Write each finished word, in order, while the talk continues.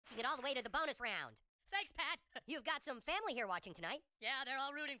it all the way to the bonus round. Thanks, Pat. You've got some family here watching tonight. Yeah, they're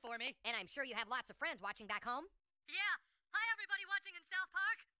all rooting for me. And I'm sure you have lots of friends watching back home. Yeah. Hi, everybody watching in South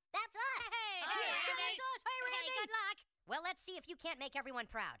Park. That's us! Hey, Randy! Randy. Hey, Randy! Hey, good luck. Well, let's see if you can't make everyone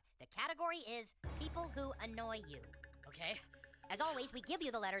proud. The category is people who annoy you. Okay. As always, we give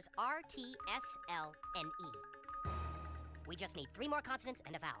you the letters R, T, S, L, and E. We just need 3 more consonants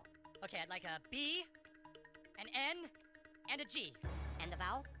and a vowel. Okay, I'd like a B, an N, and a G. And the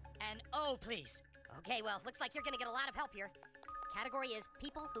vowel? An O, please. Okay, well, looks like you're gonna get a lot of help here. Category is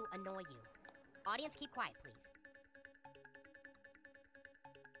people who annoy you. Audience, keep quiet, please.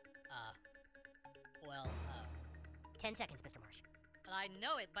 10 seconds, Mr. Marsh. I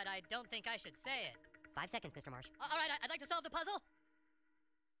know it, but I don't think I should say it. 5 seconds, Mr. Marsh. All right, I'd like to solve the puzzle.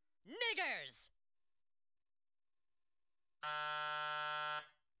 Niggers! Huh?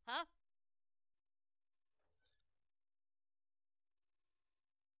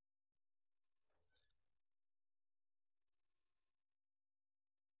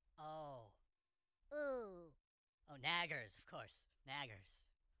 Oh. Ooh. Oh, naggers, of course. Naggers.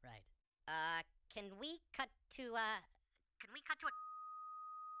 Right. Can we cut to a...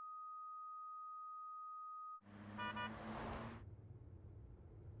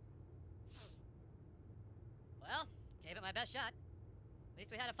 Well, gave it my best shot. At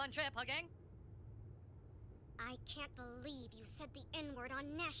least we had a fun trip, huh, gang? I can't believe you said the N-word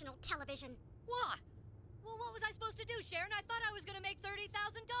on national television. What? Well, what was I supposed to do, Sharon? I thought I was gonna make $30,000.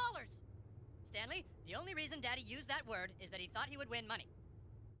 Stanley, the only reason Daddy used that word is that he thought he would win money.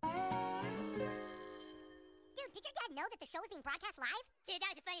 Dude, did your dad know that the show was being broadcast live? Dude,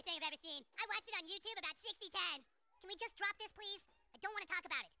 that was the funniest thing I've ever seen. I watched it on YouTube about 60 times. Can we just drop this, please? I don't want to talk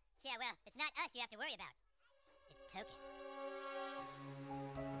about it. Yeah, well, it's not us you have to worry about. It's Token.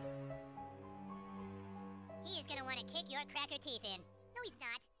 He is gonna want to kick your cracker teeth in. No, he's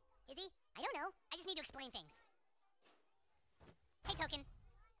not. Is he? I don't know. I just need to explain things. Hey, Token.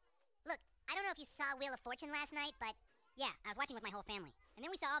 Look, I don't know if you saw Wheel of Fortune last night, but... Yeah, I was watching with my whole family. And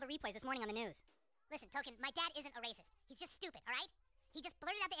then we saw all the replays this morning on the news. Listen, Token, my dad isn't a racist. He's just stupid, all right? He just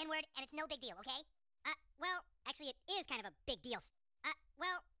blurted out the N-word, and it's no big deal, okay? Well, actually, it is kind of a big deal.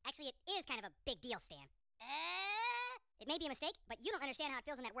 Stan. It may be a mistake, but you don't understand how it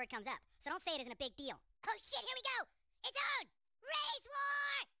feels when that word comes up. So don't say it isn't a big deal. Oh, shit, here we go! It's on! Race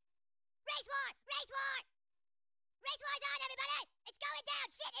war! Race war! Race war! Race war's on, everybody! It's going down!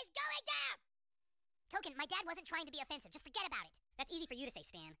 Shit is going down! Token, my dad wasn't trying to be offensive. Just forget about it. That's easy for you to say,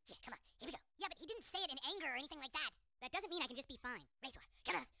 Stan. Yeah, come on. Here we go. Yeah, but he didn't say it in anger or anything like that. That doesn't mean I can just be fine. Race war.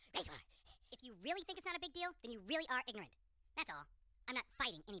 Come on. Race war. If you really think it's not a big deal, then you really are ignorant. That's all. I'm not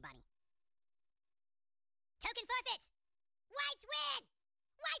fighting anybody. Token forfeits! Whites win!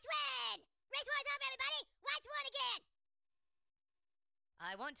 Whites win! Race war's over, everybody! Whites won again!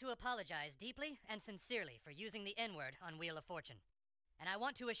 I want to apologize deeply and sincerely for using the N-word on Wheel of Fortune. And I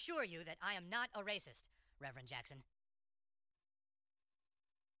want to assure you that I am not a racist, Reverend Jackson.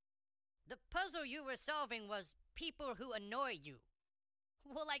 The puzzle you were solving was people who annoy you.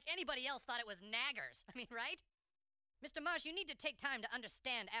 Well, like anybody else thought it was naggers. I mean, right? Mr. Marsh, you need to take time to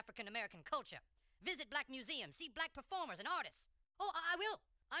understand African-American culture. Visit black museums, see black performers and artists. Oh, I will.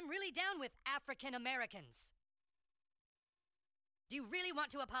 I'm really down with African-Americans. Do you really want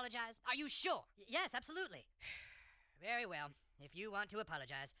to apologize? Are you sure? Yes, absolutely. Very well. If you want to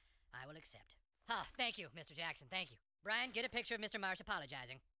apologize, I will accept. Ah, thank you, Mr. Jackson, thank you. Brian, get a picture of Mr. Marsh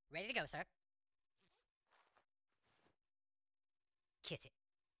apologizing. Ready to go, sir. Kiss it.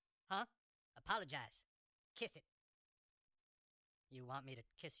 Huh? Apologize. Kiss it. You want me to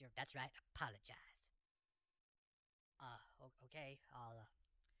kiss your... That's right, apologize. Okay, I'll,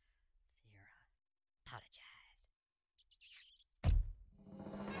 see here. Apologize.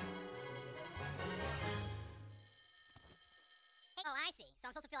 Oh, I see. So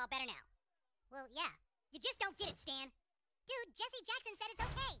I'm supposed to feel all better now. Well, yeah. You just don't get it, Stan. Dude, Jesse Jackson said it's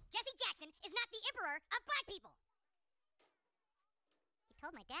okay. Jesse Jackson is not the emperor of black people. He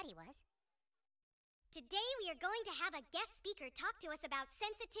told my dad he was. Today we are going to have a guest speaker talk to us about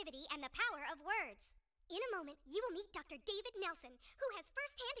sensitivity and the power of words. In a moment, you will meet Dr. David Nelson, who has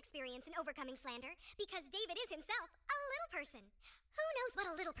first-hand experience in overcoming slander because David is himself a little person. Who knows what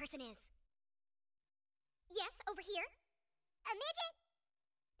a little person is? Yes, over here. A midget?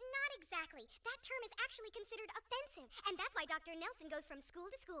 Not exactly. That term is actually considered offensive, and that's why Dr. Nelson goes from school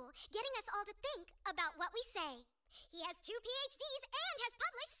to school, getting us all to think about what we say. He has 2 PhDs and has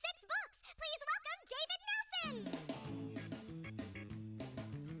published 6 books. Please welcome David Nelson!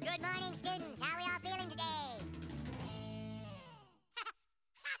 Good morning, students. How are we all feeling today?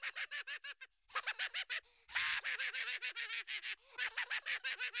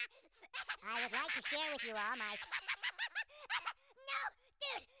 I would like to share with you all my... No,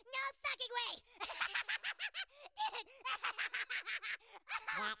 dude, no fucking way. Dude.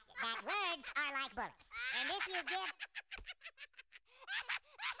 that words are like bullets. And if you give...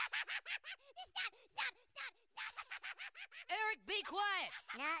 Stop. Eric, be quiet!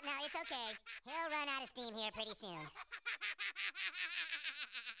 No, it's okay. He'll run out of steam here pretty soon.